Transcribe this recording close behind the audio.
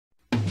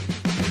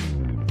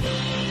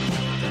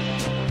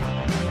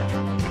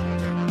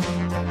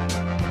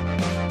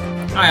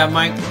Hi, I'm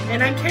Mike.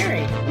 And I'm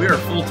Carrie. We are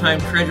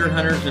full-time treasure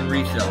hunters and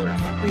resellers.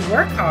 We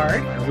work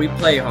hard. And we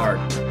play hard.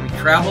 We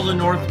travel the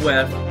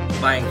Northwest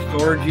buying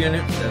storage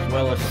units as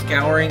well as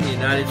scouring the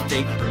United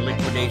States for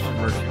liquidation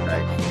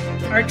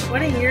merchandise. Our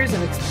 20 years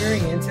of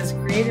experience has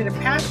created a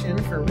passion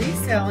for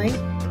reselling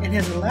and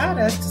has allowed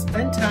us to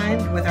spend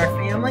time with our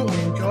family and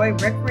enjoy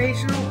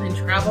recreational and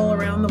travel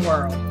around the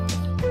world.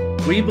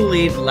 We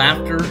believe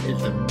laughter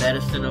is the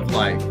medicine of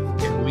life,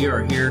 and we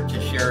are here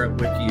to share it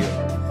with you.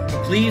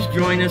 Please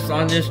join us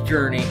on this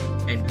journey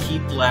and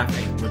keep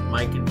laughing with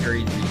Mike and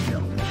Carrie's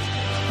Retail.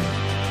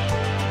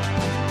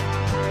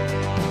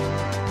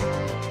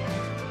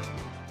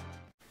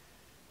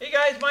 Hey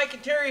guys, Mike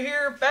and Terry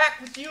here,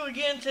 back with you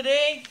again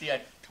today. See,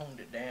 I toned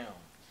it down.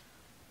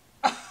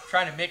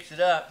 Trying to mix it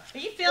up. Are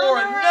you feeling for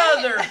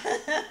another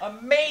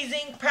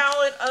amazing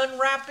pallet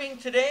unwrapping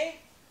today.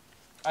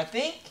 I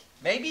think,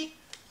 maybe.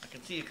 I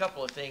can see a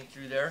couple of things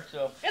through there.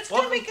 So it's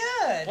going to be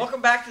good.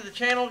 Welcome back to the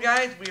channel,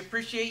 guys. We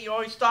appreciate you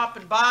always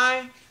stopping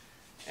by.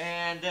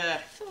 And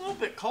it's a little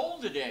bit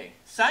cold today.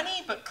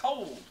 Sunny, but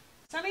cold.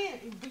 Sunny,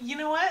 but you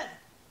know what?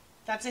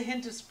 That's a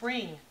hint of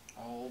spring.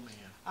 Oh, man.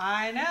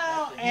 I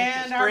know.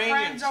 And our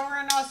friends over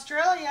in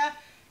Australia,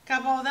 a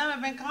couple of them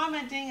have been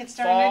commenting. It's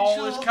starting to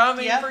chill. Fall is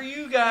coming for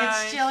you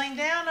guys. It's chilling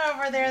down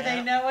over there. Yep.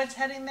 They know it's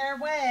heading their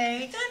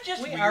way. Isn't that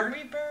just we weird? Are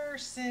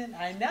reversing.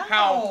 I know.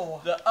 How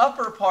the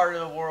upper part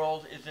of the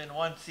world is in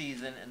one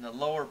season and the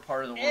lower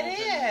part of the world is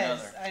in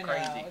another. I know.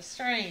 Crazy. It's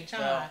strange, huh?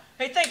 So,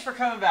 hey, thanks for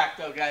coming back,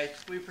 though, guys.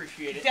 We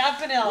appreciate it.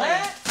 Definitely.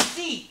 Let's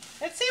see.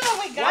 Let's see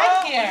what we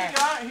got here.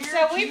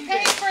 So we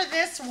today. paid for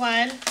this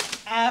one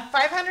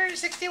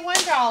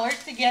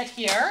 $561 to get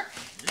here.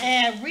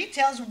 And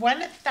retails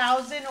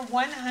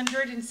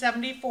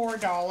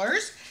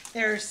 $1,174.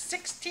 There's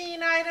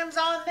 16 items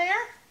on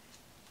there,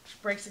 which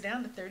breaks it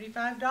down to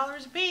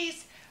 $35 a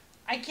piece.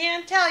 I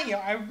can tell you,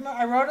 I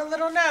wrote a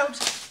little note.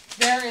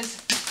 There is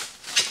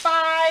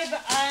 5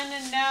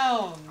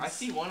 unknowns. I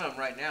see one of them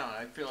right now, and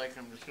I feel like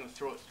I'm just going to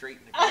throw it straight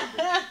in the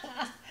garbage.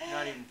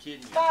 Not even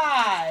kidding you.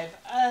 5.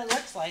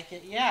 Looks like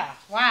it. Yeah.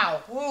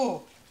 Wow.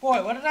 Ooh.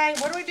 Boy, what do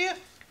we do?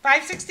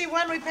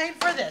 $561 we paid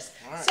for this.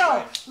 Right, so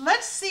guys,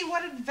 let's see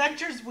what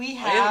adventures we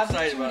have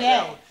today.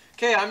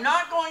 Okay, I'm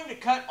not going to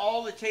cut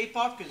all the tape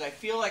off because I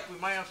feel like we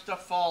might have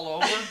stuff fall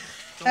over.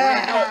 So we're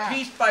going to go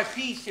piece by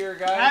piece here,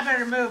 guys. I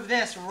better move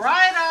this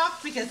right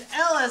off because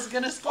Ella's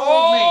going to scold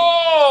me.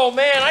 Oh,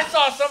 man, I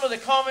saw some of the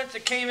comments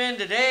that came in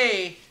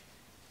today,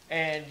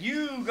 and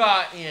you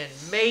got in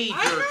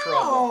major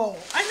trouble.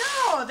 I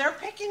know. They're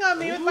picking on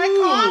me with my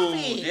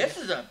coffee. This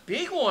is a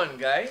big one,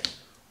 guys.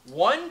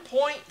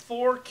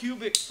 1.4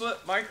 cubic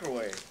foot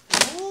microwave.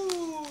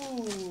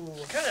 Ooh.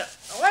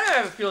 Why do I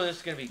have a feeling this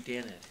is going to be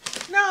dented?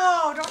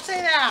 No, don't say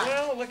that.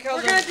 Well, look how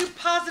we're going to do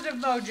positive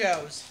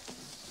mojos.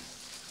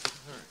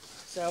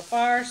 So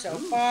far, so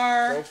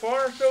far. So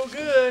far, so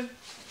good.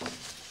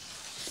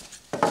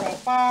 So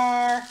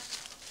far.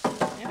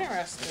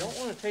 Interesting. I don't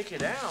want to take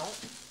it out.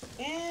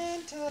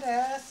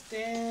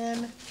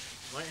 Interesting.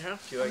 Might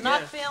have to, I guess. I'm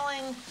not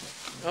feeling...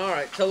 All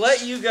right, to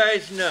let you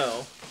guys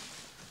know,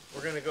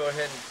 we're going to go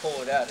ahead and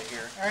pull it out of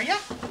here. Are ya?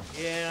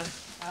 Yeah.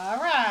 All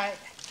right.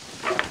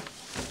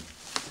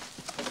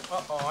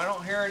 Uh-oh, I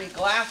don't hear any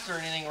glass or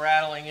anything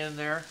rattling in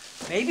there.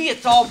 Maybe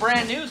it's all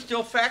brand new,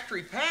 still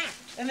factory packed.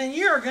 And then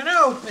you're going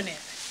to open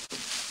it.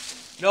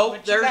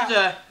 Nope,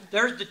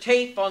 there's the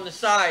tape on the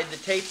side, the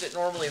tape that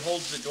normally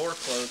holds the door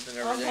closed and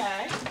everything.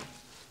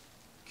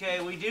 Okay. Okay,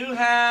 we do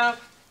have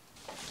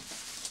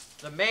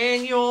the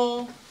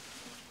manual.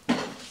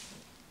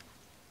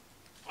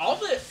 All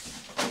this.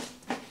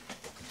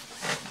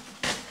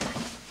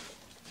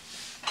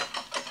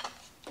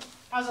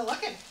 How's it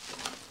looking?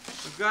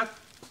 We've got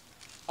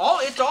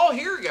it's all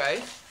here,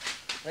 guys.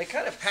 They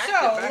kind of packed it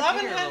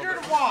back in here a little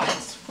bit. 1,100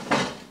 watts.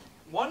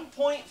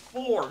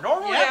 1.4.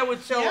 Normally I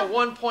would sell a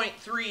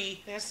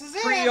 1.3. This is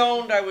it.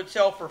 Pre-owned I would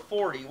sell for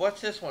 40.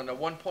 What's this one? A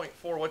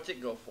 1.4. What's it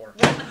go for?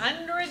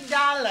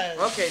 $100.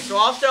 Okay, so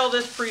I'll sell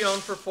this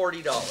pre-owned for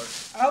 $40.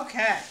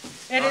 Okay.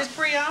 It is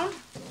pre-owned?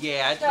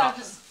 Yeah, it's not.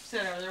 Just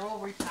sit over there. We'll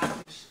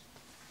repackage.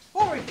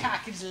 We'll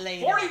repackage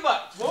later. 40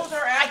 bucks. What was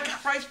our average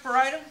price per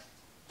item?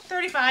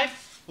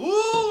 35.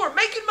 Ooh, we're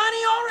making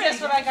money already.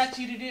 Guess what I got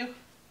you to do?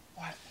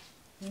 What?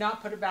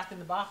 Not put it back in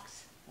the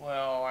box.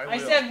 Well, I will. I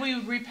said we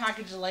would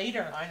repackage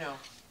later. I know.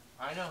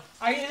 I know.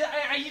 Are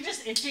you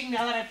just itching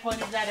now that I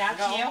pointed that out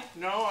to you?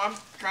 No, I'm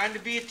trying to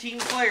be a team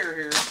player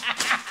here.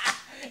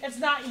 It's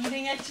not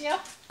eating at you?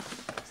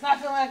 It's not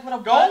feeling like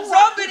little Don't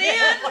rub it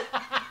in!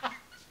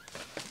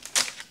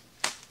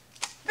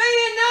 Man, now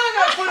I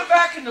gotta put it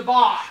back in the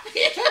box.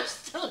 You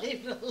have to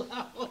leave it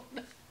alone.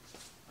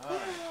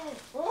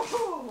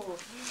 Ooh.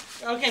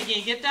 Okay, can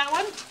you get that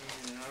one? I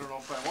don't know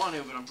if I want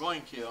to, but I'm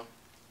going to.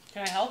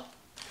 Can I help?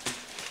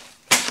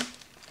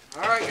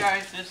 Alright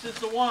guys, this is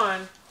the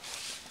one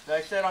that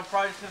I said I'm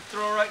probably just going to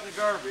throw right in the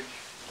garbage.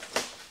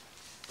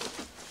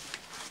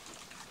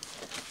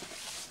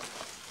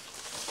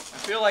 I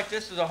feel like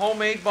this is a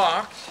homemade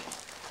box.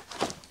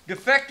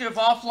 Defective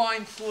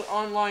online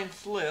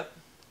slip.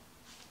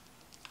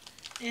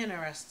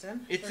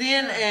 Interesting. It's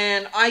in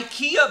an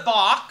IKEA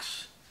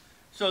box.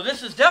 So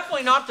this is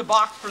definitely not the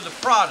box for the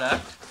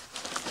product.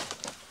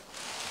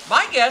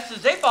 My guess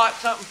is they bought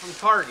something from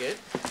Target,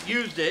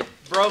 used it,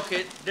 broke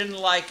it, didn't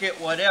like it,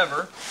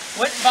 whatever.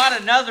 Went and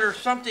bought another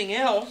something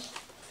else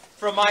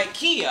from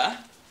IKEA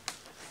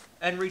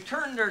and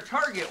returned their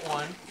Target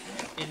one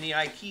in the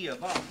IKEA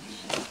box.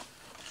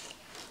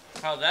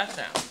 How's that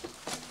sound?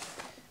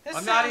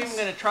 I'm not even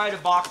going to try to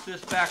box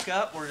this back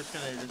up. We're just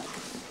going to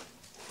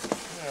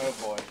oh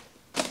boy.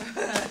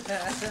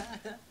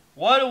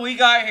 What do we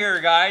got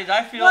here, guys?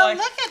 I feel like...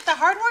 Well, look at the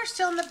hardware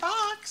still in the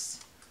box.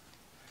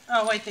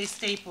 Oh, wait, they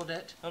stapled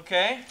it.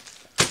 Okay.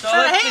 So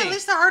hey, see. At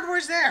least the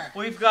hardware's there.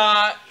 We've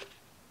got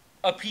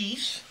a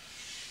piece.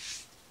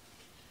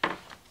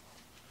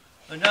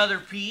 Another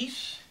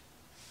piece.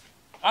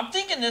 I'm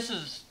thinking this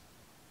is...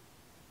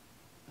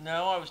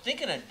 No, I was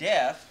thinking of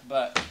death,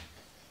 but...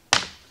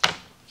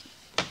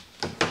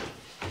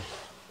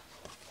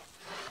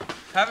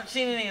 Haven't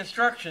seen any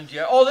instructions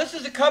yet. Oh, this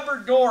is a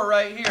cupboard door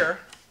right here.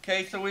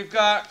 Okay, so we've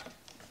got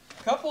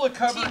a couple of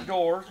cupboard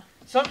doors.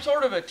 Some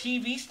sort of a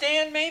TV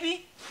stand,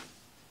 maybe?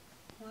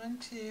 1,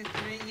 2,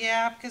 3.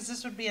 Yeah, because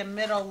this would be a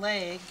middle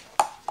leg.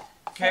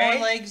 Okay.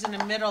 4 legs and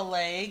a middle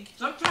leg.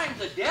 Sometimes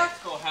the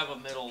desk will have a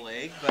middle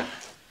leg, but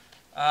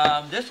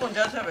this one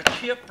does have a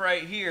chip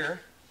right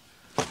here.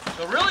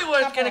 So really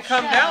what it's going to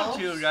come down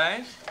to,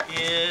 guys,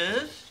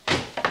 is...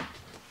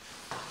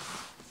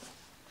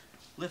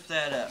 Lift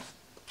that up.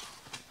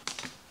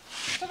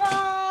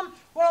 Ta-da!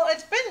 Well,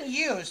 it's been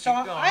used, so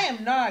I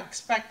am not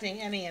expecting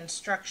any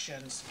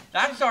instructions.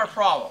 That's our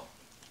problem.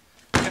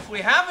 If we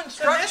have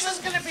instructions... So this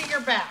is going to be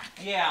your back.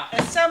 Yeah.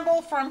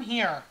 Assemble from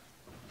here.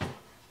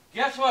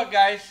 Guess what,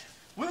 guys?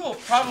 We will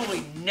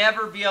probably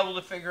never be able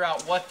to figure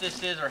out what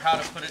this is or how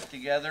to put it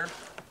together.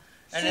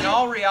 And in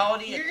all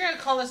reality... You're going to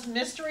call this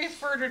mystery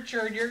furniture,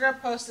 and you're going to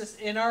post this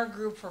in our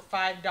group for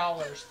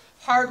 $5.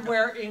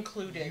 Hardware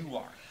included. You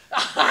are.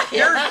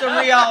 Here's the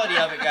reality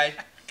of it, guys.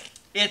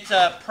 It's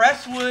a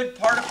presswood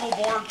particle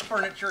board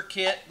furniture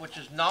kit, which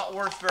is not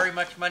worth very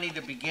much money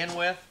to begin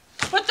with.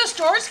 But the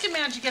stores can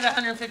manage to get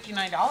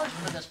 $159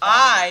 for this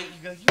product.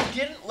 You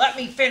didn't let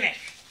me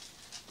finish.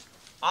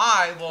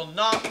 I will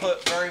not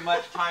put very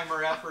much time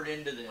or effort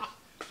into this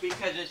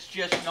because it's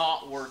just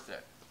not worth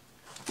it.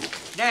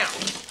 Now,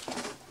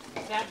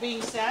 that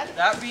being said,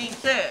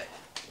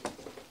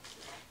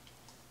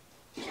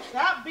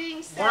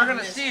 we're going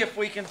to see if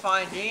we can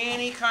find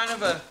any kind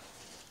of a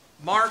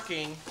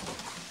marking.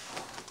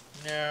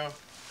 No.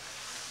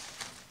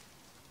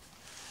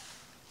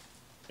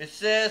 It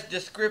says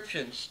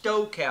description,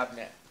 stove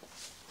cabinet.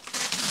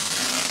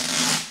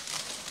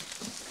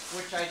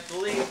 Which I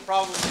believe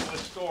probably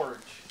was storage.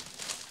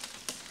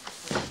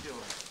 What are you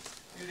doing?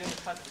 You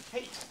didn't cut the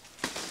tape.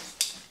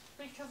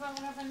 Because I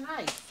don't have a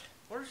knife.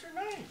 Where's your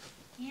knife?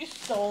 You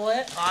stole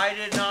it. I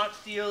did not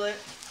steal it.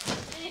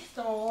 You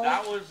stole it.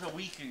 That was a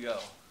week ago.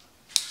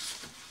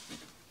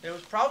 It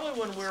was probably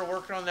when we were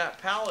working on that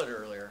pallet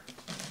earlier.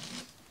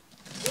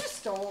 You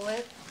stole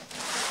it.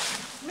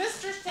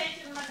 Mister's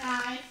taking my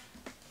knife.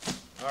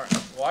 Alright.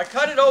 Well, I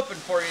cut it open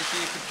for you so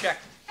you can check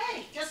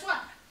Hey, guess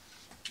what?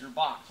 your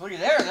box. Look at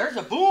there. There's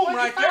a boom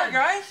right there,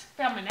 guys.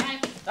 Found my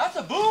knife. That's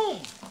a boom.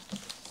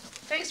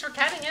 Thanks for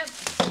cutting it.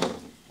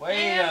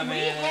 Wait a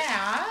minute.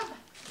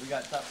 We We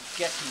got something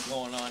sketchy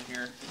going on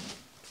here.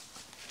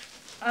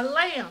 a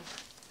lamp.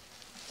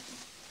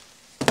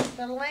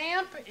 The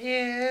lamp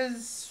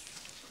is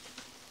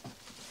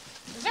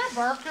there a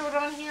barcode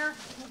on here?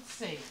 Let's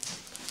see.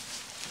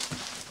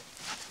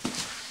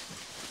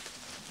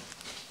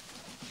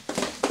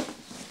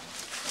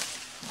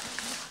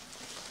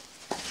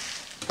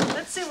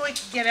 Let's see what we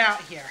can get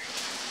out here.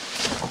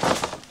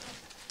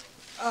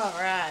 All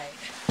right.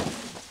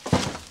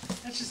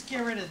 Let's just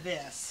get rid of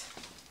this.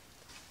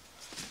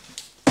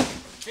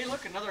 Hey,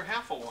 look, another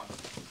half of one.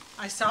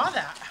 I saw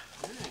that.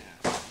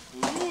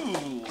 Yeah.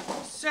 Ooh.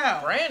 So,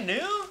 Brand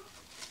new?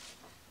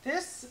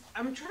 this,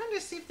 I'm trying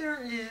to see if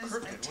there is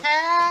Crooked. a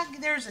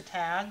tag. There's a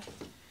tag.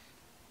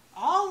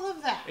 All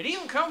of that. It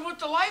even comes with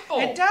the light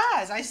bulb. It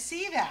does. I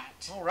see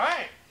that. All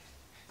right.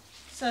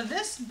 So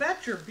this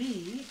better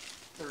be,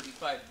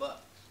 35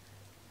 bucks.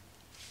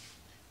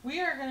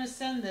 we are going to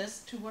send this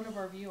to one of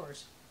our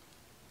viewers.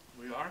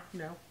 We are?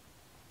 No.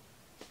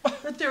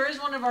 But there is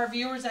one of our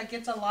viewers that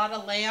gets a lot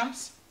of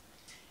lamps.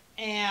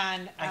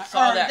 And I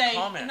saw that they,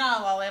 comment. Not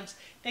a lot of lamps.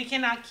 They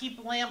cannot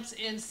keep lamps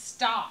in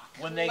stock.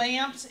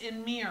 Lamps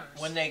in mirrors.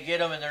 When they get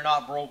them and they're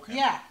not broken.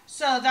 Yeah.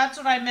 So that's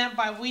what I meant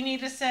by we need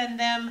to send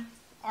them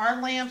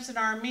our lamps and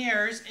our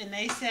mirrors, and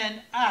they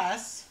send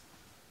us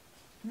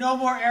no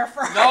more air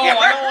fryers. No,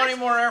 I don't want any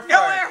more air fryers.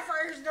 No air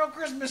fryers, no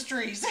Christmas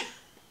trees.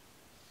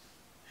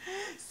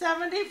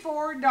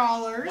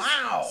 $74.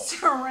 Wow.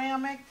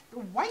 Ceramic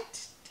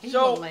white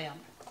table lamp.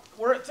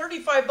 We're at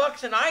 35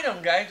 bucks an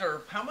item, guys,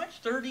 or how much?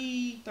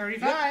 30?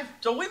 35.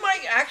 So we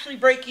might actually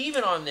break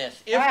even on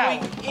this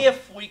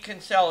if we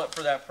can sell it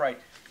for that price.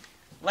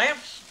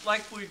 Lamps,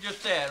 like we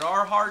just said,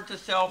 are hard to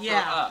sell for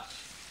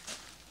us.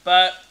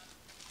 But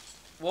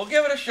we'll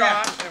give it a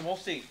shot and we'll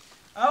see.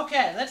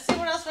 Okay, let's see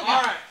what else we got.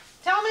 All right.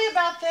 Tell me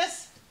about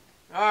this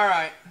All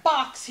right.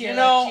 box here You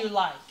know- that you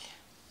like.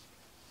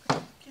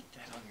 Get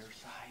that on your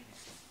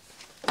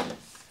side.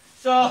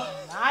 So,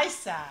 My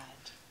side.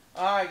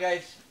 all right,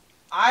 guys.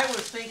 I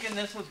was thinking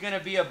this was going to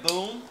be a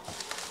boom.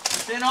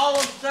 But then all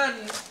of a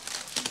sudden,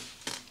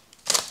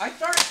 I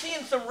started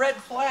seeing some red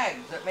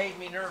flags that made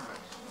me nervous.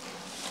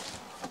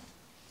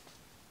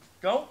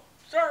 Don't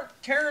start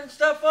tearing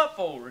stuff up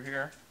over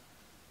here.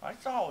 I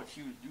saw what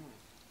she was doing.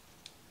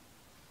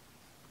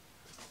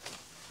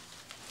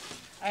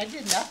 I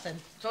did nothing.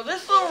 So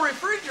this little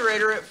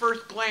refrigerator at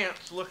first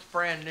glance looks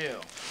brand new.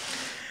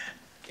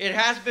 It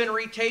has been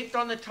retaped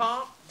on the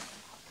top.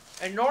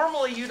 And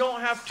normally you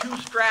don't have two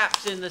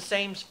straps in the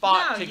same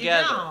spot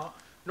together. You don't.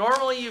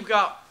 Normally you've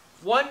got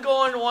one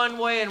going one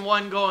way and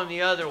one going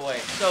the other way.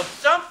 So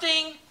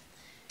something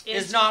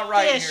is not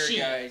right fishy.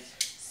 here, guys.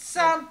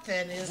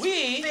 Something is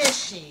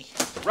fishy.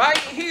 Right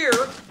here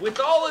with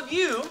all of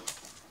you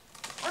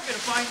are going to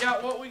find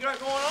out what we got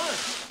going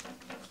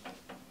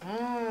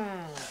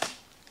on.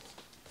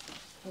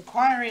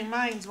 Inquiring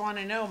minds want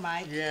to know,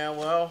 Mike. Yeah,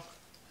 well,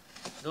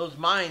 those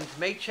minds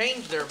may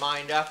change their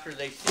mind after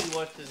they see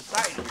what's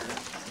inside here.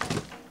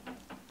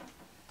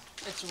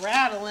 It's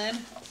rattling.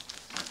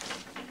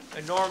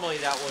 And normally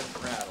that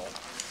wouldn't rattle.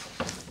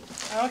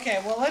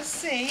 Okay, well, let's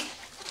see.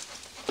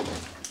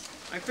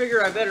 I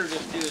figure I better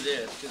just do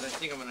this because I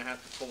think I'm going to have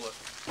to pull it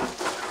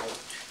out.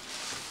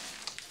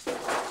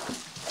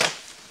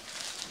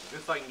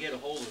 If I can get a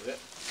hold of it.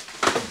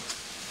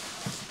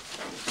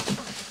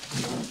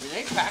 And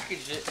they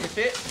packaged it.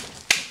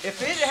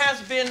 If it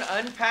has been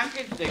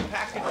unpackaged, they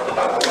packaged it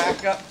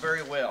back up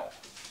very well.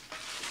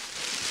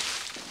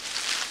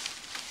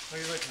 What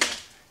are you looking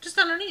at? Just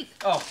underneath.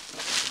 Oh.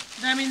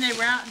 I mean,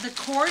 the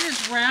cord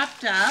is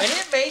wrapped up. And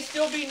it may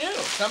still be new.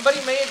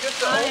 Somebody may have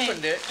just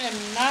opened it. I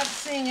am not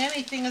seeing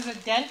anything. Is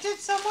it dented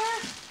somewhere?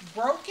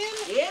 Broken?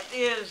 It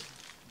is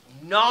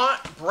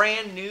not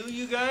brand new,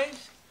 you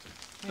guys.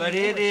 But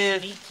it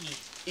is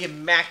sneaky.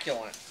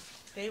 immaculate.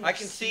 I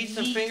can see sneaky.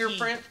 some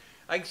fingerprints.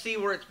 I can see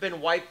where it's been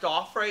wiped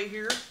off right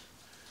here.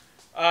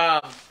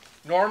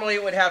 Normally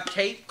it would have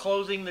tape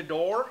closing the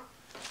door.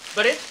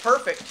 But it's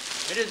perfect.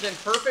 It is in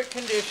perfect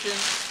condition.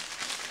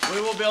 We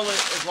will be able to,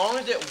 as long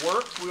as it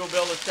works, we will be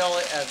able to sell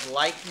it as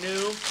like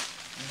new.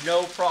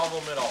 No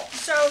problem at all.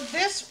 So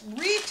this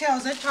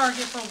retails at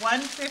Target for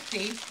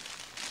 $150.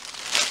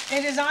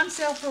 It is on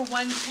sale for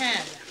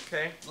 $110.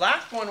 Okay.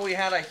 Last one we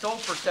had I sold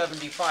for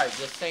 $75,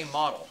 this same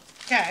model.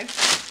 Okay.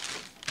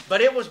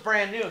 But it was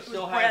brand new.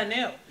 Still Brand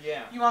new.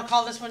 Yeah. You want to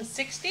call this one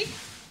 60?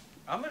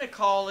 I'm going to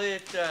call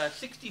it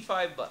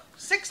 65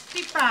 bucks.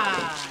 65.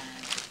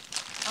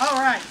 All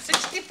right,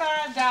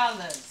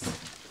 $65.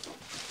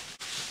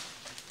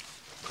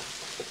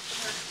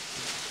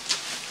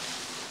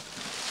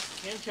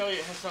 Can't tell you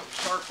it has something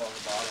sharp on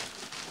the bottom.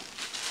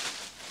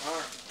 All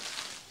right.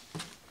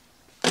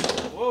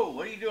 Whoa,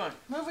 what are you doing?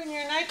 Moving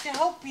your knife to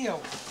help you.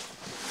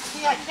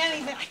 See, I can't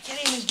even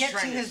get to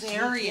Trying to his sneak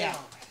area. in.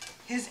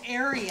 His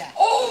area.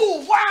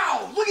 Oh,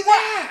 wow! Look at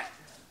that!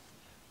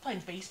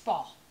 Playing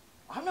baseball.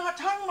 I'm not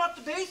talking about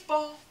the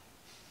baseball.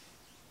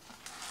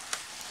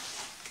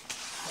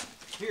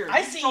 Here,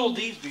 you sold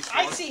these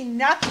before. I see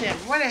nothing.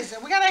 What is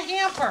it? We got a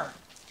hamper.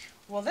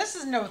 Well, this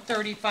is no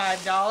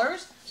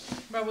 $35,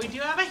 but we do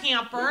have a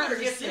hamper. We better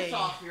Let's get see. this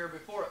off here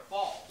before it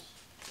falls.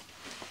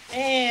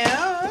 And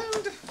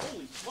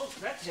Holy smokes,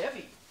 that's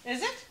heavy.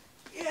 is it?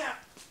 Yeah.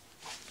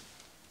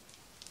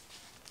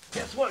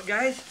 Guess what,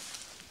 guys?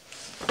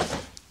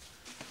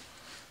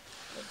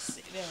 Let's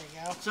see. There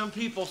we go. Some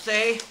people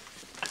say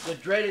the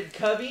dreaded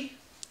cubby.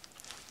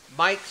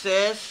 Mike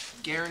says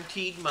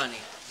guaranteed money.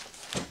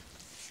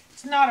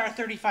 It's not our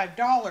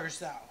 $35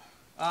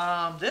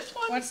 though. This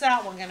one? What's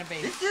that one gonna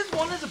be? This is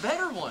one of the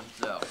better ones,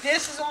 though.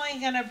 This is only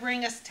gonna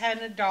bring us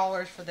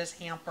 $10 for this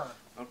hamper.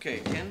 Okay,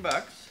 10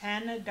 bucks.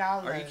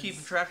 $10. Are you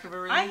keeping track of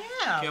everything? I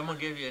am. Okay, I'm gonna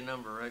give you a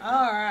number right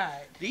now. All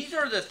right. These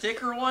are the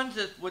thicker ones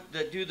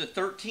that do the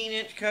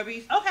 13-inch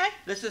cubbies. Okay.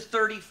 This is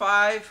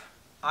 35.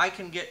 I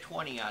can get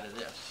 20 out of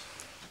this.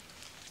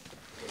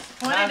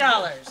 $20.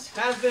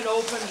 Has been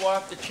opened. We'll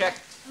have to check.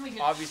 Let me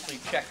get Obviously,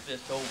 check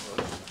this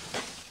over.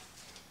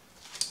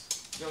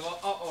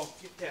 So,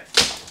 get that.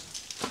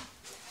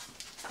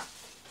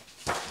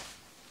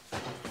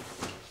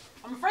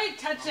 I'm afraid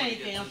to touch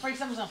anything. I'm afraid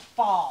something's gonna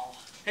fall.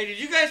 Hey, did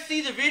you guys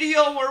see the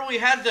video where we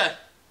had the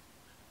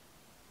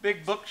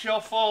big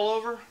bookshelf fall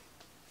over?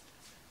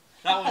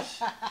 That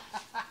was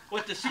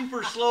with the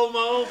super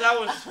slow-mo. It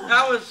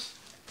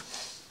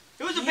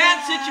was a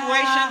bad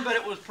situation, but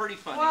it was pretty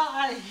funny. Well,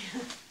 I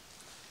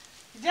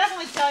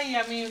definitely tell you.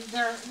 I mean,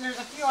 there's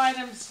a few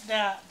items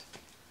that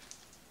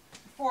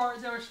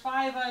there was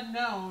 5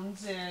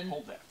 unknowns and.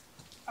 Hold that.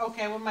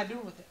 Okay, what am I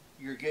doing with it?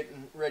 You're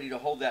getting ready to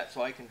hold that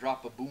so I can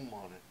drop a boom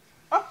on it.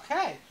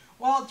 Okay.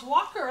 Well, it's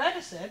Walker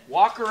Edison.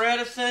 Walker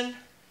Edison,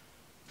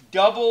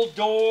 double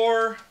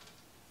door,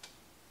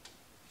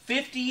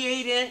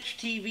 58-inch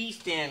TV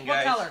stand,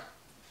 guys. What color?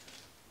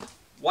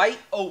 White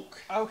oak.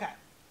 Okay.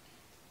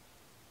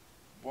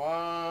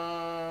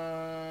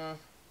 I'm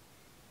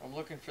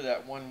looking for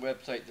that one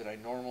website that I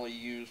normally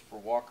use for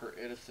Walker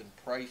Edison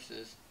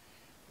prices.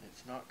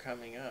 It's not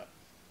coming up.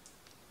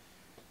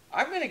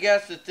 I'm going to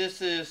guess that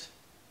this is,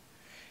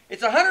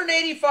 it's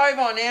 $185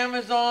 on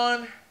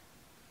Amazon,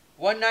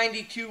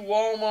 $192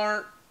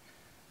 Walmart.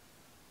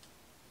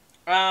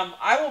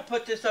 I will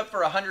put this up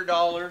for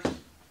 $100.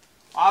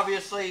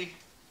 Obviously,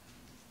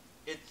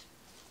 it's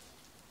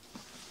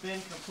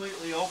been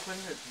completely open.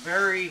 It's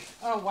very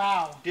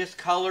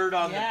discolored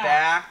on the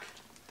back.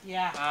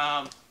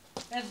 Yeah.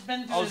 It's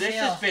been through the mill. This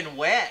has been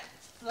wet.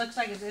 Looks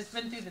like it's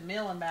been through the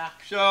mill and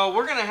back. So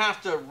we're going to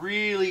have to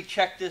really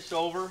check this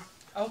over.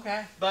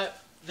 Okay.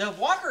 But the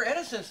Walker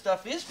Edison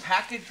stuff is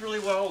packaged really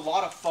well. A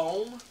lot of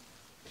foam.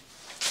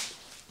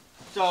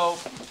 So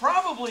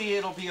probably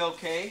it'll be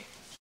okay.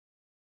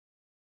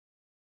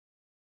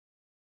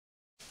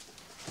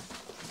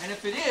 And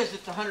if it is,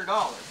 it's $100.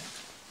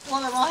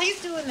 Well, while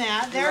he's doing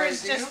that, there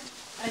is just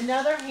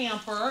another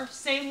hamper.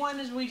 Same one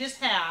as we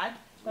just had,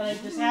 that I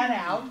just had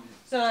out.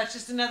 So that's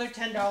just another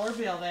 $10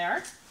 bill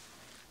there.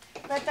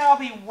 But that'll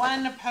be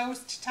one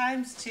post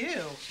times 2.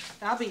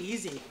 That'll be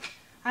easy.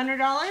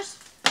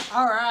 $100?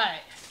 All right.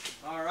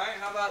 All right,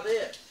 how about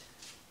this?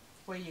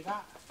 What do you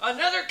got?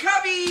 Another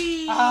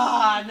cubby!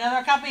 Ah,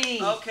 another cubby.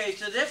 Okay,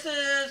 so this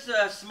is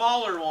a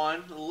smaller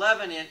one,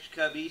 11-inch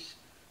cubbies,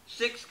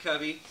 6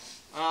 cubby.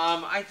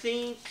 I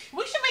think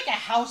we should make a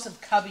house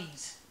of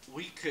cubbies.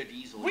 We could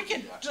easily. We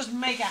could just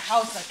make a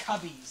house of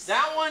cubbies.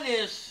 That one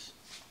is,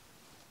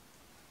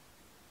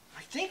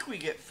 I think we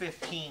get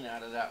 15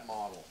 out of that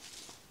model.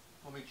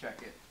 Let me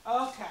check it.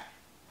 Okay.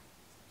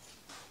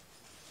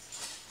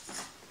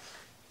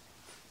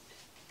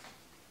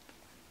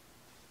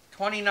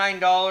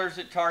 $29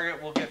 at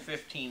Target. We'll get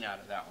 15 out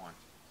of that one.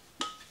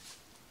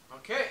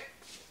 Okay.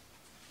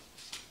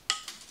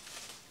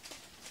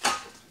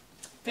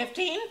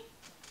 15?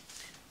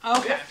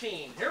 Okay.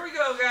 15. Here we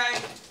go,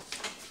 guys.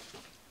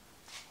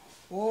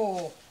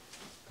 Whoa.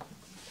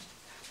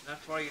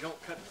 That's why you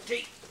don't cut the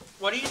tape.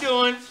 What are you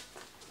doing?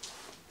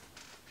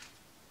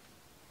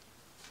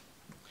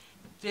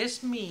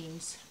 This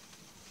means...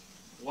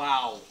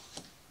 Wow.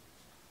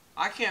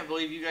 I can't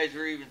believe you guys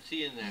are even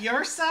seeing that.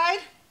 Your side,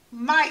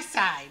 my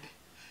side.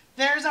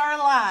 There's our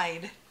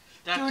line.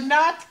 Do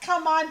not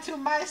come onto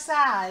my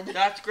side.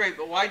 That's great,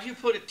 but why'd you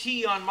put a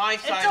T on my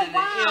side and an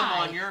M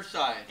on your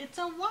side? It's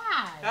a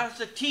Y.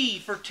 That's a T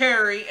for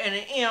Terry and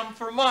an M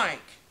for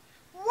Mike.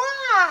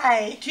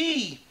 Why?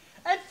 T.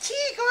 A T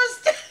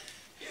goes down.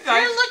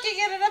 You're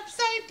looking at it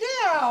upside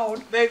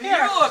down. Baby,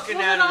 you're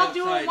looking at it upside down. I'll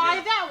do a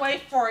Y that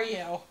way for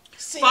you.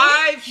 See?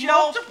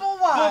 5-shelf multiple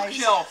Ys.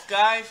 bookshelf,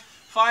 guys.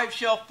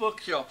 5-shelf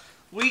bookshelf.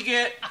 We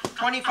get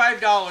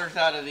 $25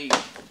 out of these.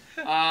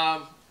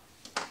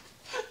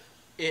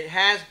 It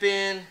has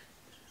been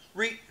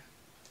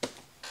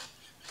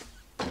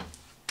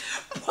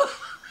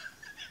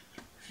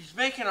She's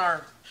making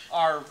our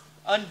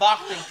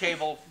unboxing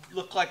table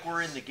look like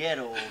we're in the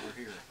ghetto over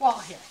here. Well,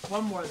 here,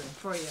 one more then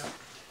for you.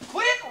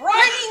 Quit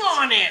writing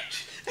on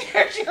it!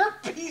 There's your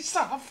peace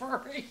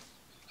offering.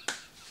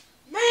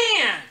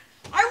 Man,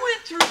 I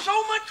went through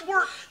so much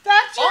work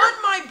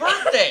on my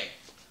birthday.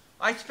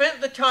 I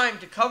spent the time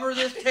to cover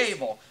this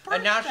table,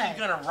 and now she's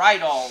going to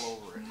write all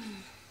over it.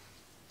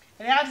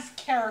 It adds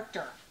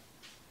character.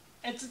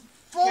 It's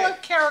full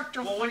of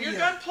character for you. Well, when you're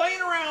done playing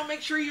around,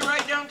 make sure you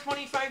write down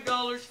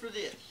 $25 for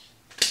this.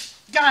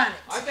 Got it.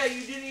 I bet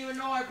you didn't even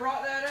know I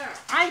brought that out.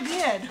 I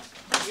did.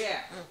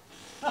 Yeah.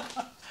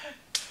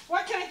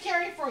 What can I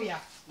carry for you?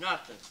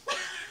 Nothing.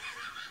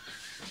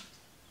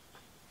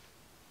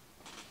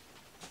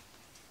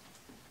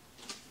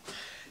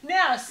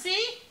 Now,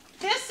 see?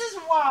 This is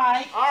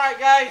why... All right,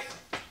 guys.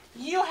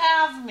 You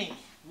have me.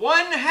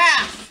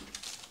 1/2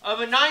 of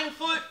a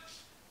 9-foot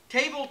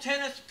table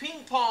tennis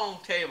ping pong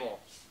table.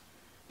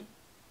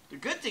 The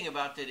good thing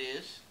about that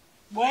is...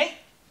 Wait.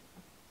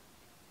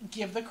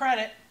 Give the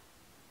credit.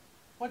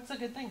 What's the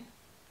good thing?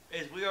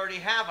 Is we already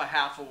have a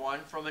 1/2 of one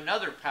from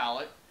another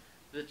pallet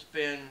that's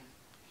been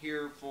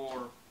here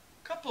for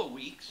a couple of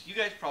weeks. You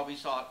guys probably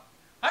saw it.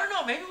 I don't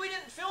know. Maybe we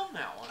didn't film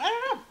that one. I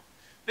don't know.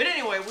 But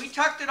anyway, we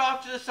tucked it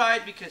off to the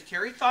side because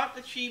Terry thought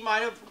that she might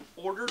have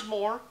ordered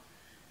more.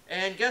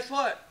 And guess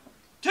what?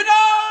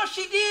 Ta-da!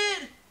 She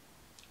did!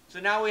 So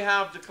now we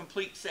have the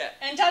complete set.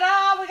 And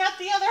ta-da! We got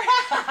the other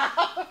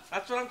half.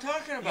 That's what I'm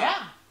talking about.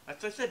 Yeah.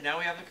 That's what I said. Now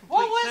we have the complete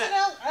what was set. It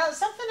else?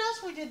 Something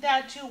else we did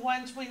that too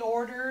once we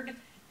ordered.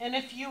 And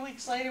a few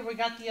weeks later we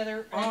got the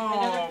other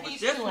another piece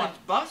but this to one's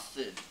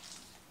busted.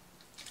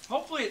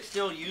 Hopefully it's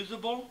still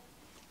usable.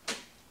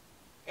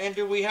 And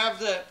do we have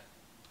the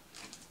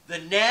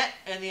net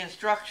and the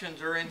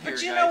instructions are in here,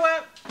 But you guys. know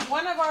what?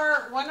 One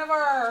of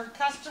our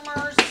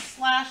customers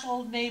 /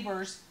 old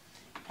neighbors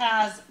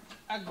has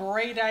a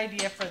great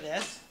idea for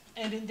this,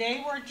 and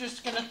they were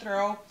just gonna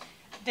throw.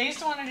 They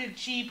just wanted a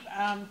cheap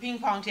ping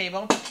pong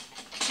table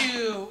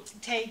to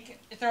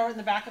throw it in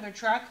the back of their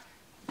truck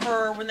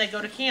for when they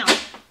go to camp.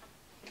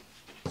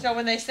 So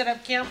when they set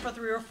up camp for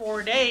 3 or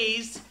 4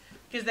 days,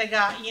 because they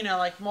got, you know,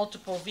 like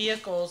multiple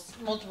vehicles,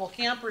 multiple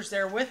campers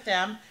there with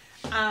them,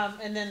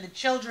 and then the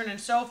children and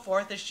so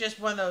forth. It's just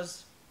one of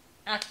those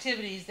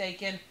activities they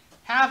can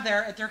have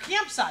there at their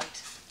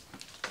campsite.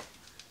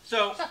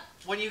 So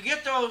when you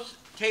get those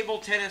table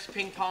tennis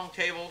ping pong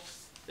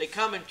tables, they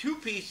come in 2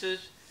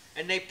 pieces,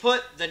 and they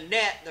put the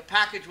net, the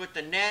package with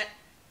the net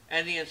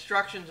and the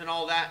instructions and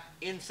all that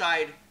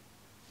inside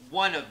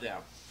one of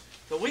them.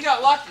 So we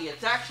got lucky.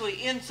 It's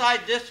actually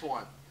inside this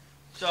one.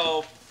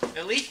 So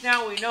at least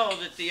now we know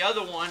that the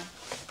other one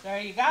there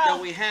you go. that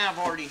we have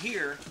already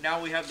here,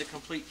 now we have the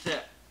complete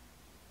set.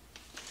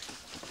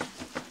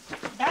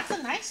 That's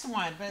a nice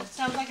one, but it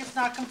sounds like it's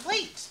not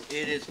complete.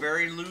 It is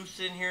very loose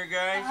in here,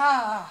 guys.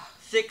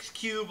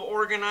 6-cube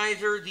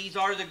organizer. These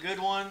are the good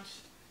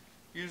ones.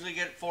 Usually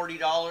get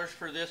 $40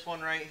 for this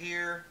one right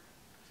here.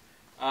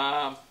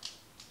 I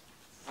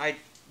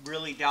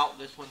really doubt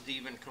this one's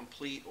even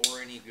complete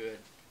or any good.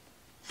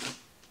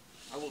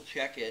 I will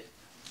check it.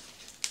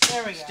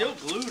 There we go. Still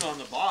glued on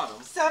the bottom.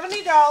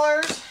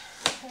 $70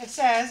 it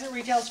says it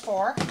retails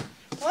for.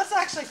 Well, let's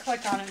actually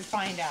click on it and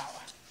find out.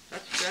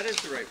 That is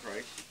the right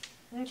price.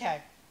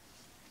 Okay.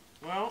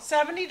 Well,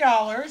 $70.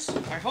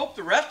 I hope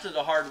the rest of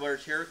the hardware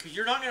is here, because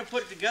you're not going to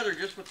put it together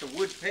just with the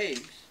wood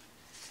pegs.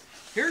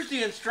 Here's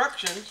the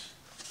instructions.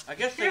 I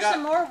guess they got... Here's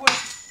some more wood.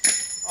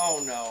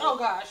 Oh no. Oh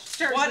gosh.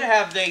 What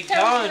have they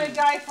done? There's a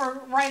guy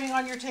for writing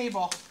on your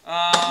table.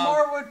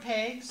 More wood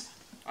pegs.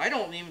 I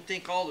don't even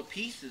think all the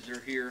pieces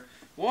are here.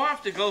 We'll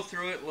have to go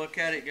through it and look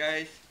at it,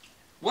 guys.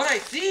 What I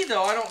see,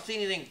 though, I don't see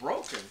anything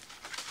broken.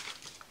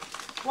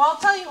 Well, I'll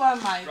tell you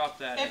what, Mike. Drop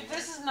that if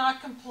this is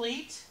not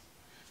complete,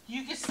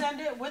 you can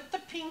send it with the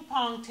ping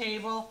pong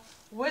table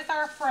with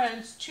our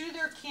friends to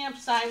their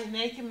campsite, and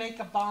they can make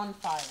a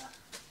bonfire.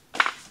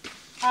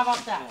 How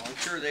about that? Oh, I'm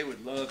sure they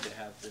would love to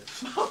have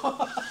this.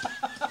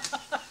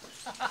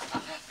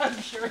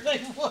 I'm sure they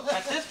would.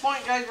 At this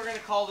point, guys, we're going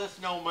to call this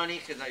no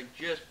money, because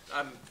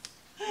I'm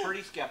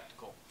pretty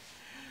skeptical.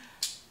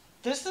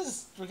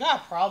 We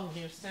got a problem,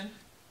 Houston.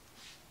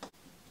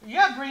 You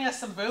gotta bring us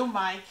some boom,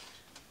 Mike.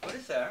 What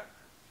is that?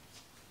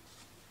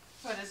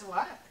 What is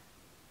what?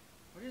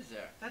 What is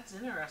that? That's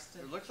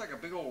interesting. It looks like a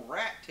big old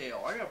rat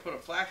tail. I gotta put a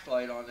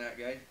flashlight on that,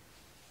 guys.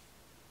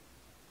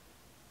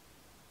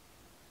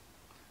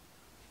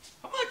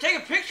 I'm gonna take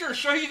a picture and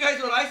show you guys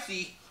what I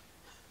see.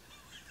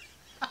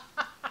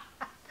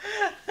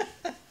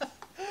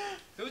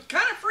 It was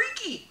kind of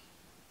freaky.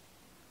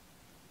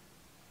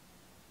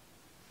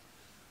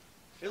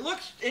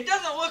 It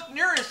doesn't look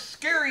near as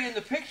scary in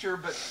the picture,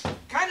 but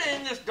kind of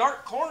in this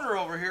dark corner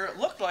over here, it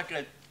looked like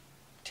a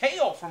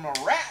tail from a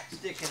rat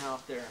sticking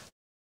out there.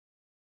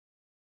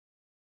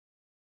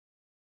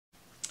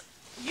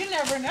 You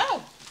never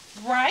know,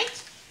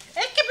 right?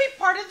 It could be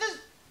part of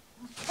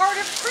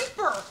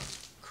Creeper.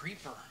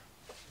 Creeper.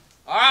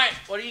 All right,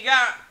 what do you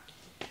got?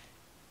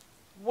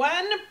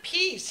 One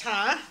piece,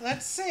 huh?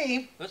 Let's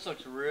see. This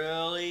looks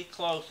really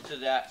close to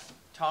that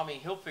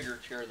Tommy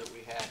Hilfiger chair that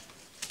we had,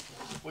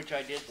 which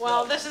I did.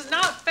 Well, this is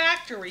not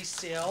factory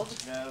sealed.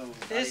 No.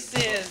 This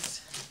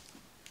is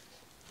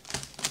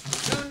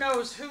who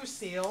knows who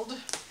sealed.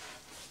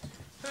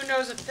 Who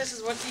knows if this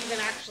is what's even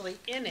actually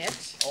in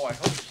it. Oh, I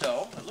hope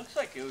so. It looks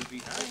like it would be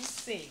nice.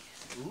 Let's see.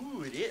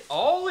 Ooh, it is.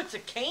 Oh, it's a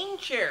cane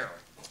chair.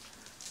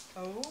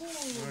 Oh.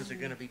 Or is it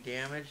going to be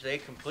damaged? They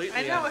completely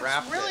I know,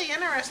 unwrapped it's really it.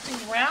 interesting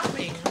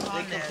wrapping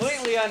on They this.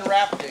 completely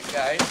unwrapped it,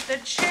 guys. The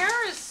chair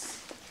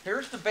is...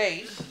 Here's the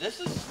base. This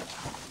is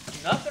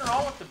nothing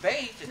wrong with the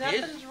base.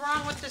 Nothing's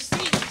wrong with the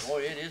seat.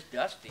 Boy, it is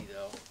dusty,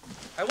 though.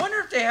 I wonder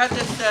if they had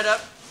this set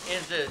up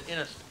in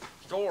a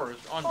store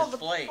on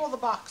display. Pull the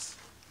box.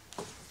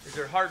 Is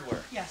there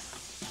hardware?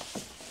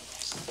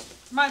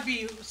 Yes. Might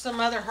be some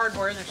other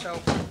hardware in there,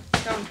 so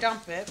don't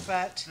dump it, but...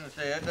 I was going to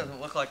say, that doesn't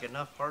look like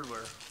enough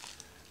hardware.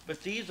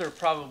 But these are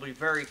probably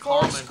very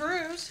 4 common.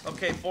 screws.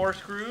 Okay, 4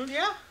 screws?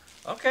 Yeah.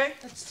 Okay.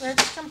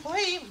 It's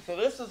complete. So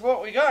this is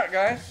what we got,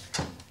 guys.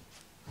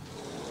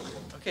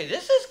 Okay,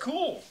 this is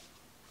cool.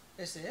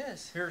 This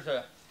is. Here's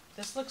a...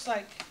 This looks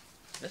like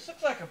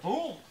a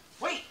boom.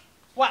 Wait.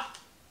 What?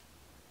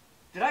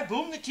 Did I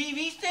boom the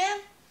TV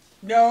stand?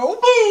 No.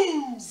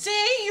 Boom!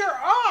 See, you're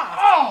off.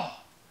 Oh!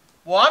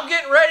 Well, I'm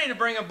getting ready to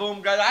bring a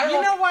boom, guys. I don't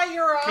You know why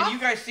you're off? Can you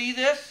guys see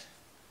this?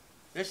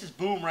 This is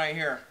boom right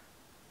here.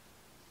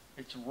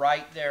 It's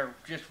right there,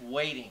 just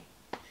waiting.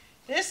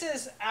 This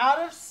is out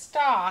of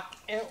stock.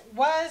 It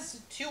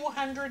was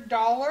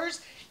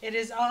 $200. It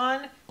is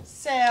on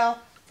sale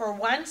for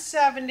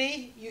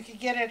 $170. You could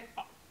get it,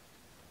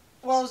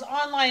 well, it was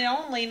online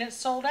only and it's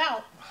sold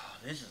out. Oh,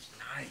 this is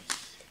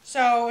nice.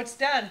 So it's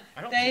done.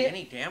 I don't see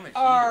any damage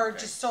are either,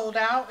 just sold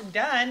out and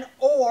done,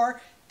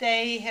 or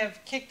they have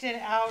kicked it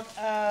out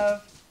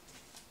of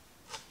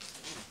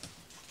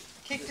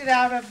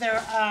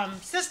their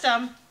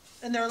system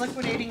and they're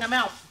liquidating them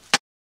out.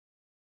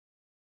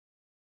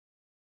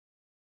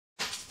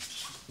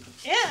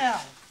 Yeah,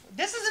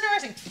 this is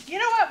interesting. You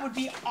know what would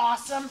be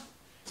awesome?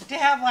 To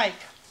have, like,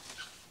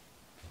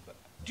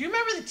 do you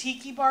remember the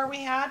tiki bar we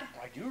had?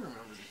 I do remember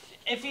this.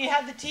 if you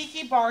had the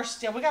tiki bar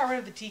still, we got rid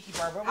of the tiki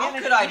bar, but how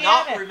could I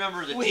not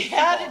remember the tiki bar? We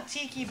had a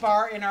tiki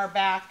bar in our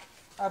back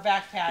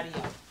patio.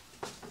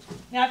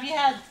 Now, if you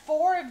had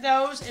 4 of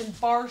those in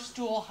bar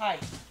stool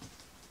height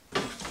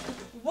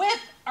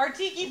with our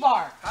tiki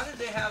bar. How did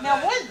they have now,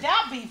 that? Now, wouldn't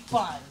that be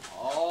fun?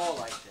 Oh,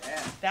 like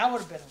that. That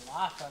would have been a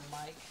lot of fun,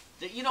 Mike.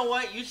 You know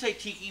what? You say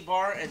tiki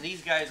bar, and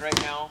these guys right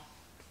now,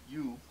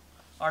 you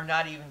are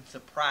not even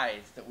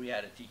surprised that we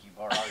had a tiki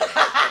bar.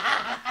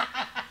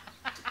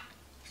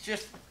 It's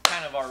just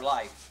kind of our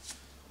life.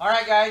 All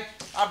right, guys.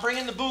 I'm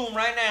bringing the boom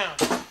right now.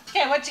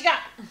 Okay, what you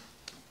got?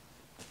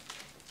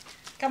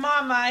 Come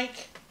on,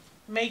 Mike.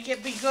 Make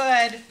it be good.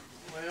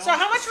 Well, so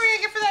how much were you going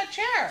to get for that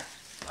chair?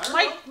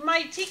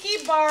 My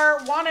tiki bar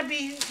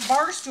wannabe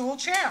bar stool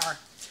chair.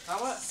 How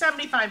much?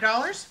 $75.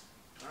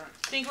 All right.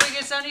 Think we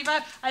get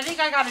 75? I think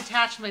I got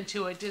attachment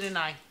to it, didn't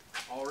I?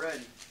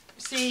 Already.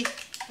 See,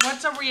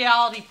 what's a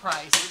reality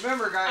price?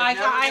 Remember, guys,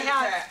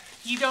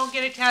 you don't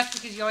get attached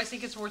because you always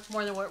think it's worth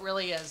more than what it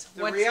really is.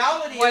 What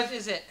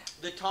is it?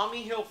 The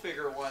Tommy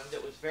Hilfiger one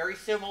that was very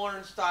similar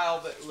in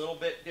style but a little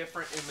bit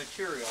different in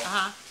material.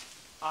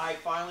 I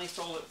finally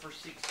sold it for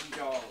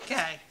 $60.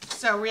 Okay,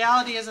 so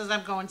reality is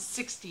I'm going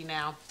 60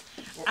 now.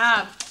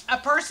 A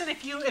person,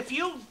 if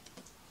you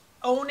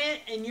own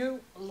it and you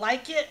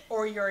like it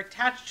or you're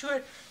attached to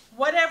it,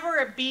 whatever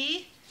it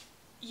be,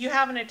 you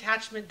have an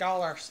attachment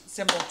dollar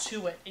symbol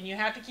to it, and you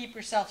have to keep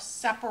yourself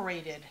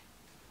separated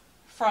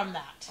from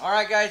that. All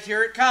right, guys,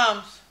 here it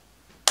comes.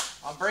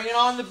 I'm bringing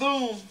on the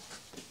boom.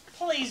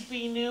 Please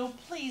be new.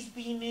 Please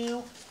be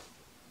new.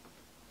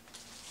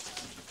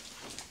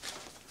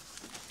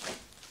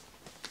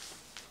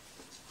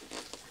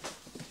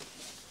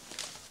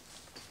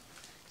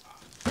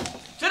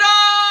 Ta-da!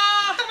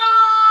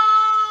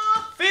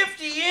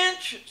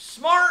 50-inch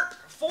smart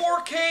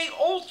 4K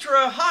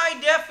ultra high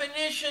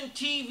definition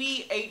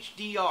TV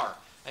HDR.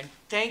 And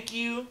thank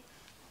you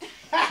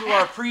to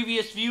our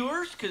previous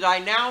viewers, because I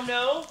now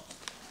know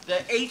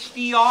that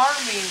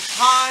HDR means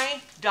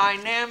high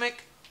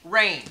dynamic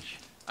range.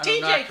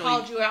 TJ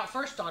called you out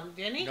first on it,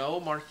 didn't he? No,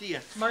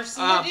 Marcia.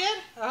 Marcia did?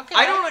 Okay.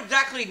 I don't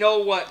exactly know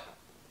what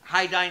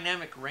high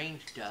dynamic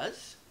range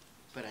does,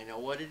 but I know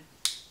what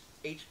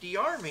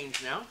HDR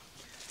means now.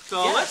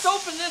 So let's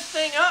open this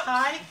thing up.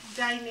 High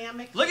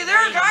dynamic Look at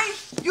there,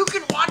 guys. You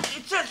can watch.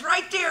 It says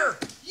right there.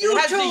 YouTube. It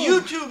has the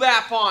YouTube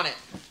app on it.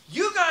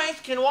 You guys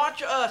can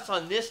watch us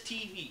on this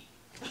TV.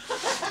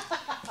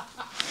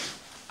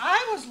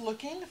 I was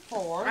looking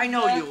for... I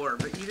know you were,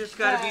 but you just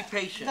got to be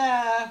patient.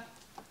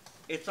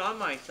 It's on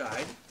my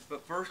side,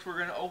 but first we're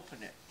going to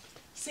open it.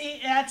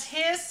 See, that's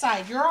his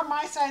side. You're on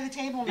my side of the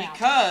table now.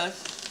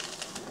 Because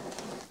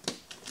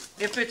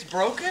if it's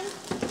broken,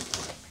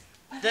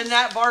 then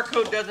that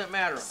barcode doesn't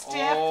matter.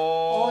 Stiff.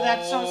 Oh,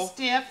 that's so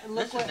stiff.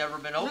 This has never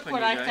been opened, Look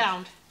what I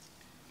found.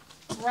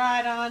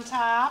 Right on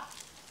top.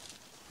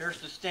 There's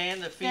the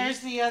stand, the feet. There's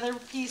the other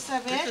piece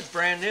of it. This is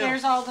brand new.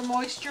 There's all the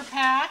moisture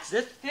packs.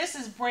 This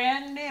is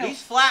brand new.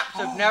 These flaps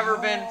have never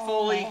been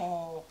fully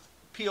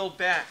peeled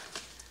back.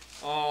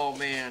 Oh,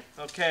 man.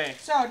 Okay.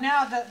 So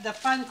now the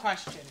fun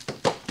question.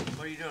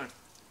 What are you doing?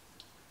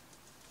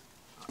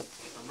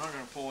 I'm not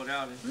going to pull it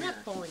out in here. I'm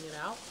not pulling it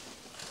out.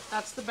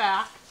 That's the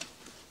back.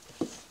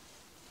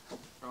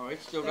 Oh,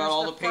 it's still got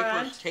all the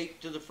papers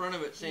taped to the front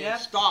of it saying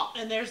stop.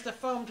 And there's the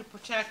foam to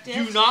protect it.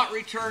 Do not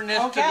return this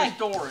to the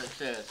store, it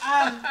says.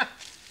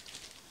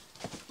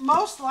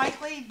 Most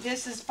likely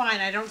this is fine.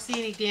 I don't see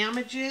any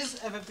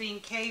damages of it being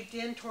caved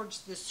in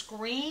towards the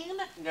screen.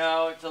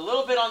 No, it's a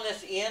little bit on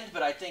this end,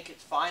 but I think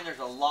it's fine. There's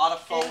a lot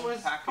of foam packaging. It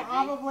was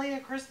probably a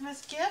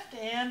Christmas gift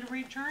and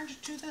returned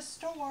to the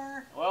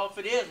store. Well, if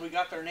it is, we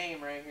got their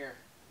name right here.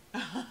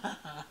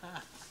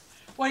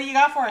 What do you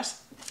got for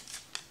us?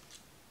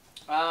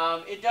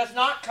 It does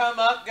not come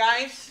up,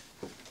 guys.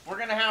 We're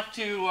going to have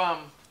to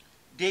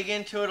dig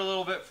into it a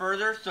little bit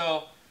further.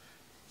 So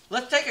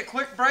let's take a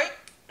quick break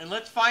and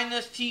let's find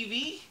this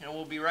TV and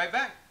we'll be right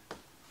back.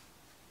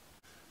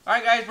 All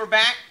right, guys, we're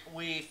back.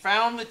 We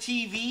found the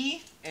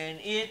TV and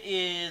it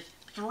is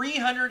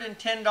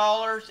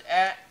 $310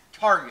 at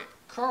Target.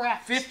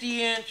 Correct.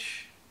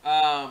 50-inch,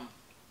 blah,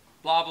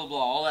 blah, blah,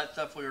 all that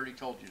stuff we already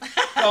told you.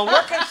 So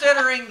we're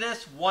considering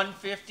this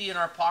 $150 in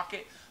our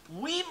pocket.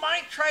 We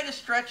might try to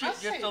stretch it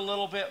just a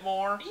little bit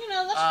more. You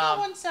know, let's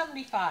go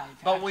 $175.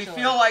 But we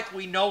feel like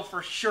we know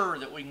for sure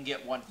that we can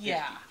get $150.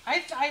 Yeah,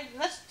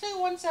 let's do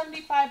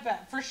 $175,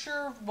 but for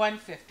sure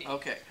 $150.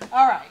 Okay.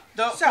 All right.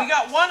 So we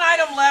got one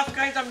item left,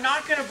 guys. I'm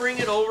not going to bring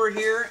it over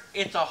here.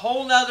 It's a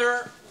whole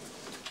nother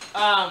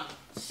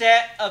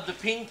set of the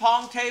ping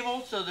pong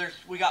table. So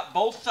we got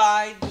both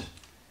sides.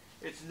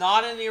 It's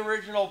not in the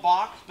original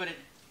box, but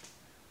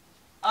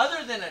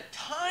other than a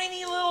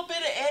tiny little bit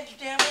of edge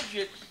damage,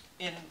 it's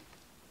in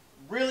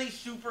really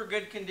super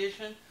good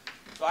condition.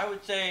 So I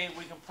would say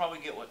we can probably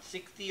get, what,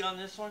 60 on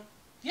this one?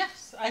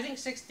 Yes, I think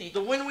 60.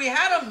 When we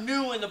had them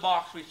new in the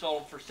box, we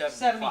sold them for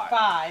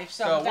 75.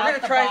 So without we're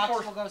gonna try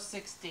box, we'll go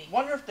 60.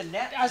 Wonder if the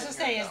net. I was gonna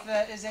say,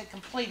 is it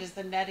complete? Is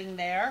the netting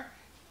there?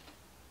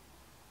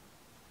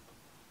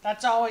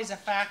 That's always a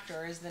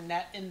factor, is the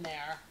net in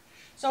there.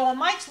 So while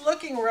Mike's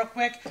looking real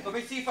quick. Let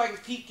me see if I can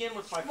peek in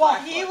with my While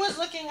flashlight. he was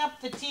looking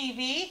up the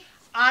TV,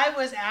 I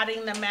was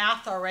adding the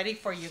math already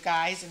for you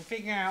guys and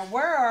figuring out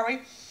where are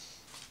we.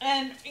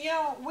 And, you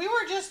know, we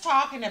were just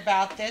talking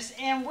about this,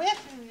 and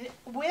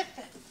with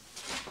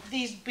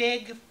these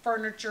big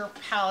furniture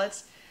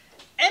pallets,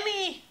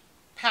 any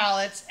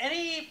pallets,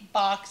 any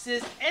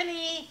boxes,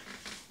 any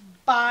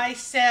buy,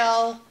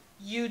 sell,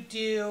 you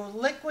do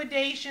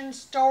liquidation,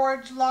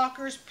 storage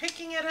lockers,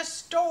 picking at a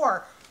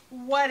store,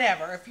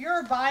 whatever. If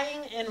you're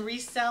buying and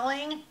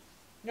reselling,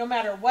 no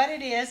matter what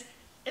it is,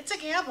 it's a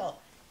gamble.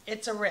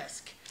 It's a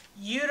risk.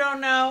 You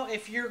don't know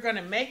if you're going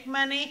to make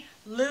money,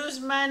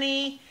 lose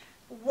money,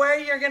 where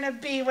you're going to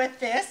be with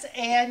this,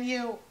 and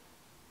you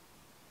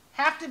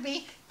have to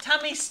be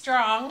tummy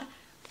strong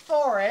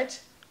for it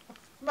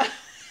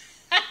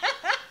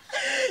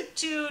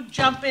to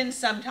jump in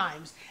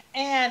sometimes.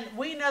 And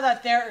we know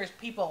that there is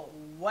people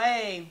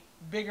way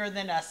bigger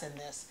than us in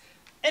this.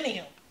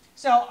 Anywho,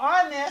 so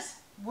on this,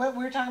 what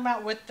we were talking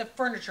about with the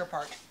furniture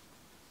part,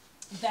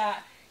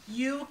 that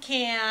you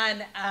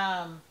can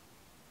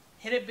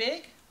hit it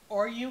big,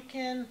 or you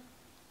can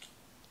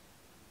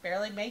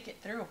barely make it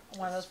through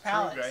one of those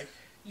pallets. True, right?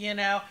 You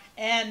know,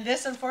 and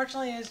this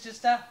unfortunately is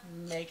just a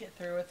make it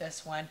through with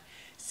this one.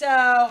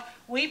 So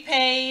we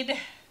paid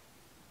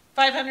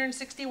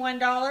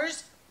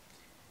 $561.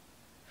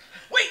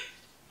 Wait!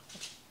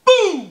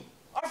 Boom!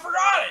 I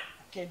forgot it!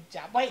 Good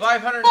job. Wait.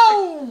 500.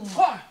 Boom!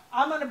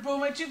 I'm going to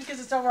boom at you because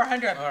it's over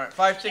 100. All right,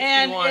 561.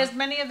 And as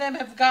many of them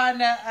have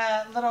gotten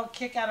a little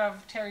kick out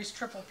of Terry's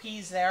triple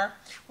P's there.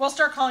 We'll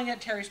start calling it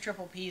Terry's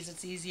triple P's.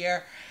 It's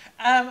easier.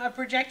 A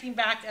projecting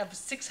back of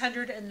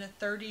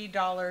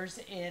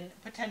 $630 in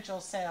potential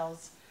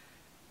sales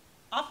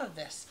off of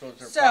this.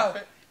 So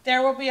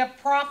there will be a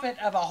profit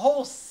of a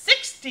whole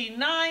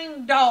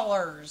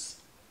 $69.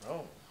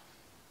 Oh.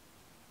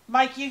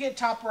 Mike, you get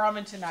top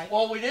ramen tonight.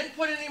 Well, we didn't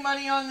put any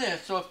money on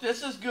this, so if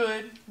this is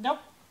good, nope.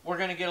 We're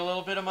going to get a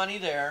little bit of money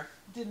there.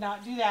 Did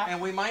not do that.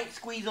 And we might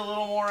squeeze a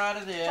little more out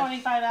of this.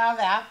 25 out of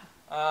that.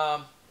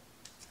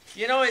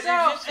 You know, it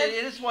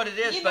is what it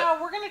is. You know,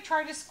 we're going to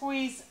try to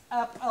squeeze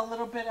up a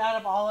little bit out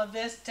of all of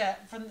this to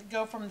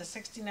go from the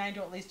 69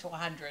 to at least to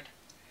 100.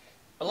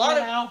 A lot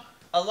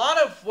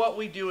of what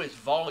we do is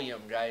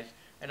volume, guys.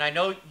 And I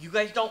know you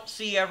guys don't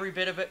see every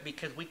bit of it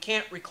because we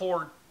can't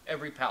record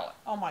every pallet.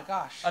 Oh my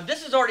gosh.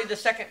 This is already the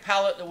second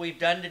pallet that we've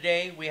done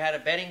today. We had a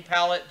bedding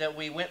pallet that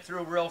we went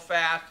through real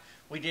fast.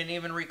 We didn't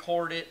even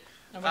record it.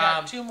 And we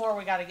got two more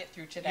we got to get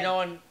through today. You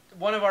know, and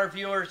one of our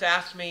viewers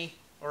asked me,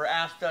 or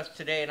asked us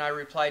today, and I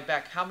replied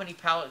back, how many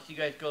pallets do you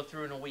guys go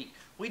through in a week?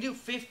 We do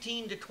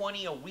 15 to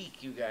 20 a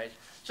week, you guys.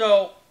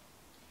 So,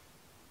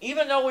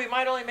 even though we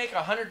might only make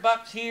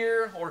 $100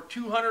 here or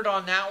 200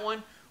 on that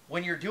one,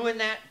 when you're doing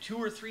that 2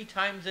 or 3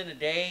 times in a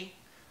day,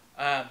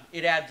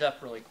 it adds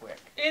up really quick.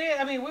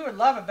 I mean, we would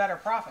love a better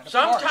profit.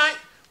 Sometimes,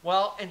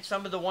 well, and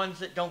some of the ones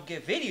that don't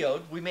get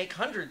videoed, we make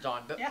hundreds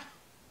on. But yeah.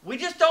 We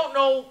just don't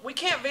know. We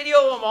can't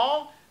video them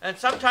all. And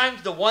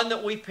sometimes the one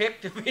that we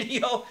picked to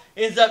video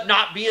ends up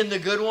not being the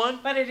good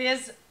one. But it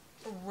is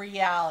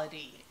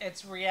reality.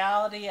 It's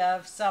reality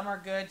of some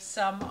are good,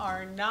 some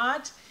are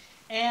not.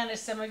 And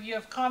as some of you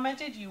have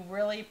commented, you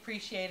really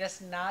appreciate us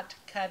not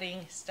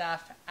cutting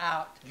stuff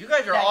out. You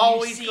guys are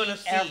always going to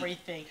see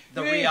everything.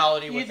 The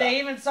reality with that. They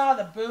even saw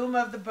the boom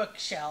of the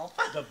bookshelf.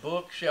 The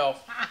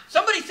bookshelf.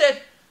 Somebody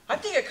said, I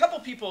think a couple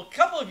of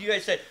you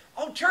guys said,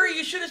 oh, Terry,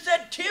 you should have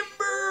said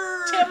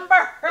timber.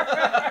 Timber.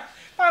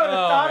 If I would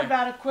have thought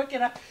about it quick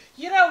enough.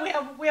 You know, we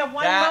have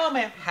one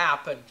moment. That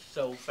happened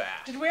so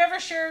fast. Did we ever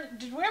share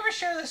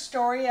the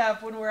story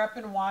of when we were up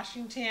in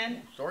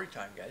Washington? Story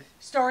time, guys.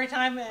 Story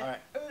time. All right.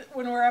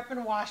 When we were up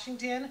in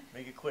Washington.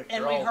 Make it quick.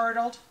 And we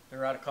hurdled.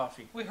 They're out of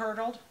coffee. We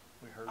hurdled.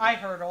 We hurdled. I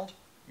hurdled.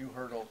 You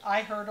hurdled.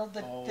 I hurdled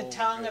the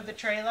tongue of the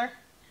trailer.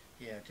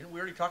 Yeah, didn't we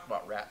already talk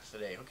about rats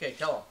today? Okay,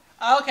 tell them.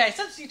 Okay,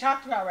 since you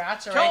talked about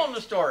rats, all right. Tell them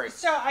the story.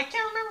 So I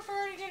can't remember if we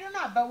already did or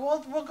not, but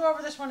we'll go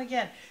over this one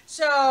again.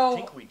 So I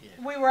think we did.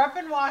 We were up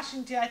in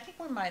Washington. I think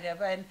we might have.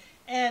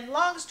 And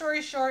long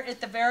story short,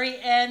 at the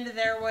very end,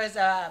 there was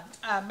a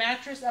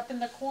mattress up in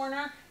the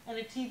corner and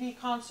a TV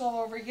console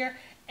over here.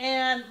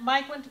 And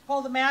Mike went to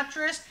pull the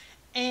mattress,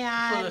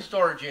 and for the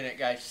storage unit,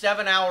 guys,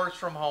 7 hours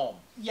from home.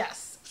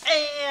 Yes,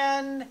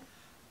 and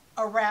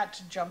a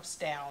rat jumps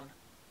down.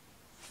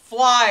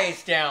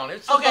 Flies down.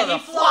 It's he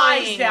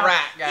flies down.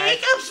 Rat, guys. He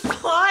comes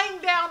flying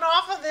down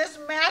off of this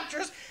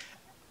mattress,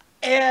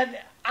 and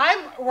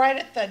I'm right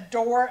at the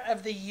door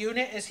of the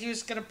unit as he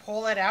was going to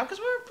pull it out because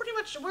we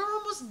were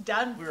almost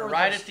done. We were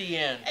right at the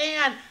end.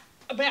 And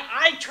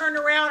I turned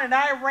around and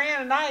I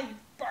ran and I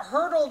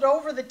hurdled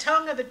over the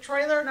tongue of the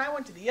trailer and I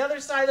went to the other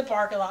side of the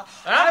parking lot.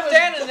 And I'm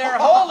standing there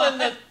holding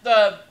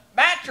the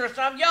mattress.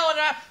 And I'm yelling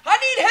out, I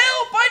need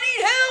help! I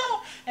need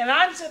help! And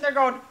I'm sitting there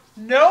going,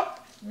 nope.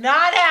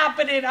 Not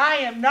happening. I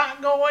am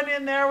not going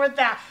in there with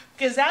that.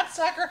 Because that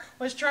sucker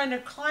was trying to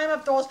climb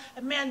up those.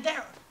 And man,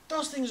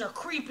 those things are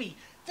creepy.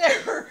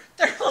 Their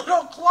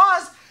little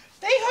claws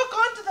They hook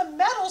onto the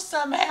metal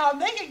somehow,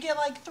 and they could get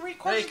like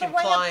 3/4 of the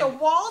way up the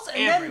walls,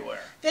 and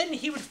everywhere. then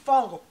he would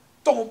fall and go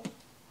thump.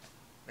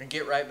 And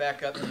get right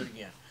back up and do it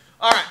again.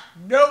 All right.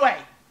 No way.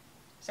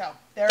 So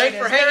there Thanks it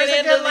is. for hanging There's in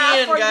a good to the laugh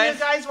end, for guys. you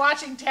guys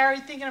watching Terry,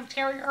 thinking of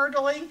Terry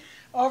hurdling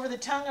over the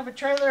tongue of a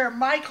trailer, and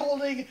Mike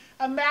holding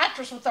a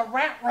mattress with a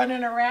rat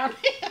running around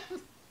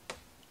him.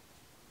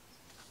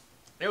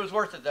 It was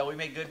worth it, though. We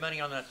made good money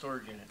on that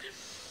storage unit.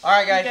 All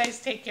right, guys. You guys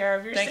take care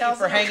of yourselves. Thank you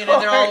for hanging in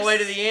there all the way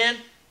to the end.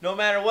 No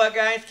matter what,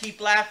 guys,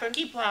 keep laughing.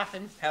 Keep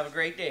laughing. Have a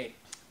great day.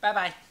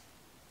 Bye-bye.